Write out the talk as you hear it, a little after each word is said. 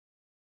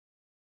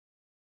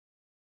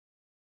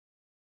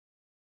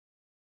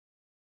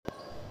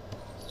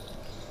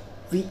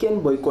We can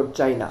boycott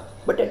China,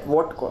 but at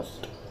what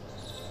cost?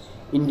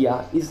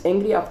 India is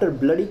angry after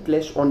bloody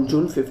clash on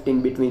June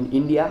 15 between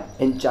India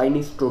and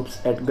Chinese troops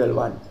at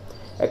Galwan.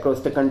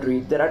 Across the country,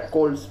 there are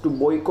calls to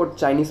boycott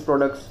Chinese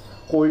products,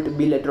 halt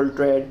bilateral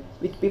trade,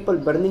 with people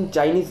burning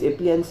Chinese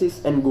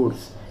appliances and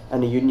goods,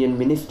 and a union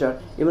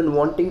minister even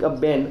wanting a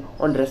ban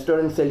on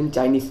restaurants selling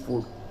Chinese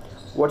food.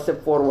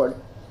 WhatsApp Forward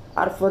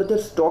are further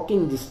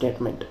stalking this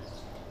statement.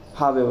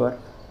 However,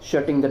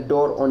 shutting the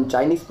door on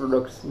Chinese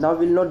products now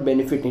will not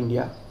benefit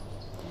India.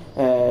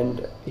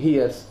 And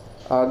here's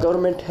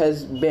government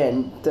has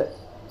banned the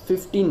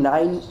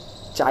 59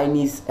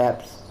 Chinese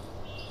apps.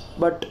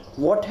 But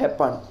what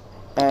happened?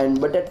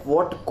 But at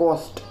what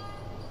cost?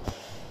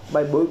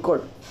 By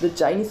boycott the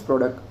Chinese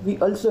product, we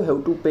also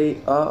have to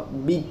pay a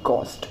big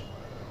cost.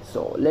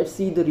 So let's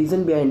see the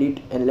reason behind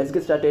it, and let's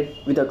get started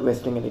without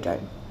wasting any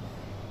time.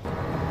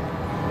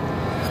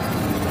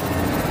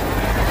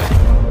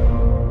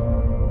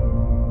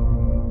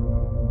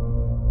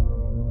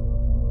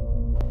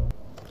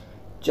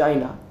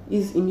 China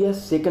is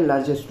India's second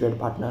largest trade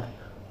partner.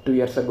 2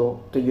 years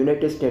ago, the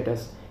United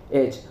States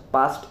edged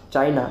past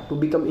China to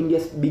become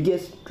India's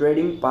biggest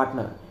trading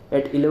partner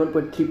at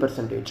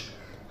 11.3%.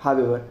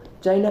 However,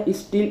 China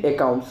still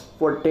accounts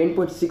for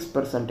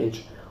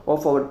 10.6%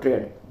 of our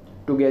trade.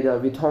 Together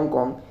with Hong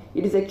Kong,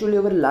 it is actually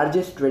our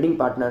largest trading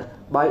partner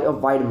by a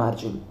wide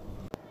margin.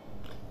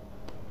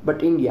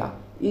 But India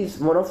is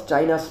one of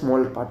China's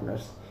smaller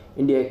partners.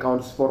 India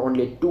accounts for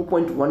only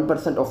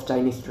 2.1% of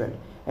Chinese trade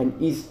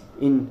and is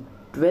in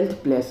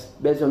 12th place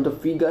based on the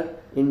figure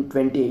in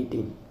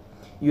 2018.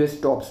 US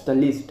tops the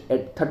list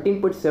at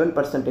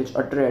 13.7%.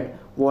 A trade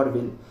war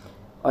will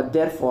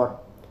therefore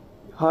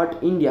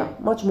hurt India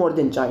much more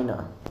than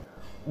China.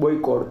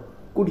 Boycott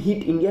could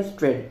hit India's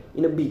trade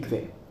in a big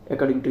way.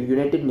 According to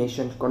United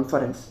Nations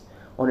Conference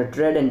on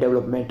Trade and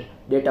Development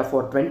data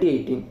for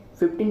 2018,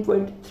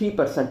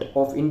 15.3%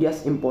 of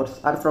India's imports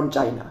are from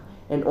China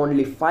and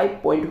only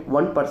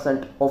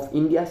 5.1% of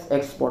India's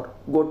export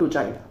go to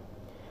China.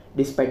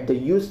 Despite the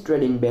huge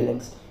trade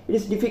imbalance, it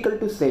is difficult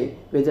to say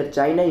whether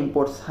China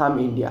imports harm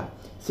India,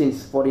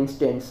 since, for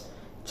instance,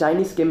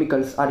 Chinese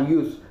chemicals are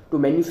used to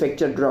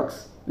manufacture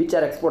drugs which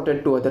are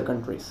exported to other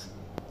countries.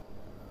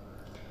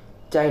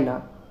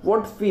 China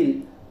won't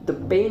feel the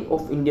pain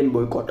of Indian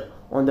boycott.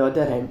 On the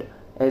other hand,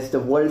 as the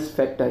world's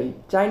factory,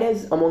 China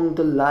is among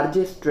the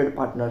largest trade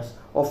partners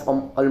of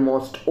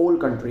almost all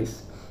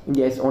countries.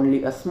 India is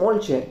only a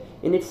small share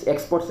in its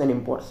exports and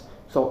imports,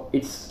 so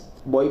its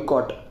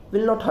boycott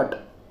will not hurt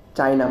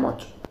China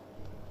much.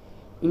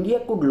 India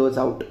could lose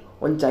out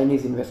on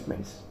Chinese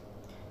investments.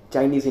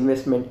 Chinese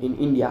investment in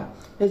India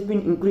has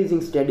been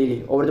increasing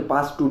steadily over the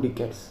past 2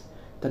 decades.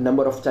 The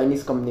number of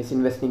Chinese companies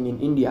investing in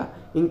India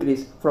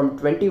increased from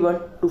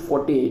 21 to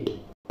 48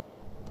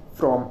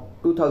 from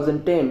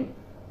 2010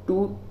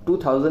 to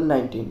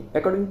 2019,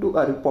 according to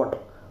a report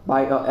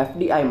by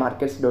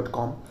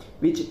FDImarkets.com,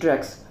 which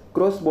tracks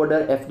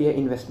cross-border FDI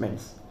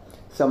investments.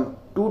 Some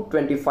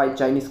 225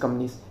 Chinese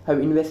companies have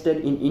invested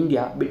in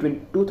India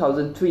between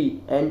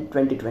 2003 and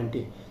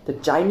 2020. The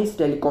Chinese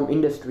telecom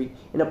industry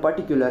in a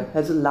particular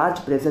has a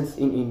large presence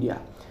in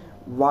India.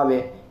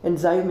 Huawei and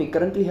Xiaomi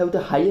currently have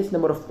the highest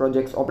number of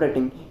projects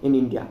operating in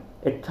India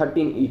at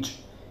 13 each.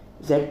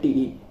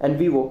 ZTE and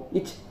Vivo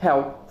each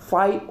have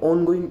 5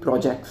 ongoing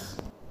projects.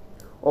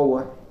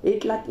 Over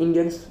 8 lakh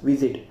Indians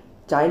visit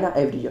China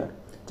every year.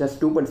 Just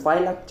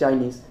 2.5 lakh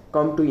Chinese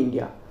come to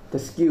India. The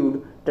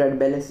skewed trade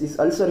balance is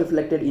also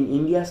reflected in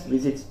India's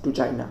visits to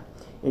China.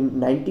 In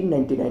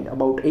 1999,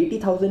 about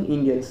 80,000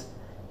 Indians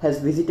has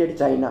visited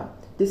China.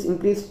 This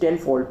increased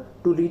tenfold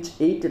to reach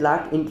 8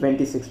 lakh in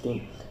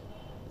 2016.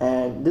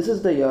 And this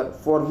is the year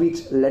for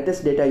which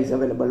latest data is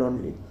available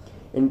only.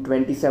 In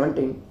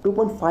 2017,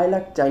 2.5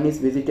 lakh Chinese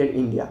visited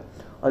India,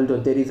 although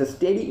there is a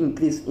steady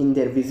increase in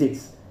their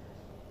visits,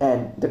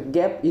 and the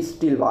gap is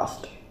still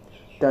vast,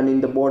 turning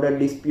the border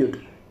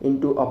dispute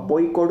into a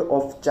boycott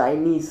of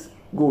Chinese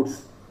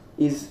goods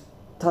is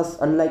thus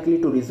unlikely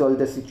to resolve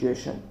the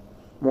situation.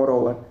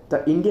 Moreover,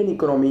 the Indian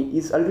economy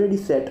is already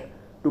set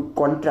to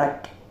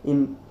contract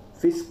in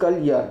fiscal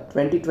year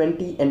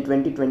 2020 and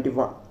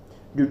 2021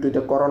 due to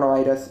the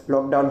coronavirus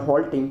lockdown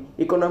halting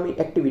economic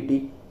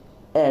activity,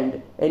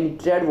 and any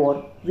trade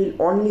war will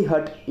only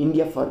hurt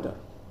India further.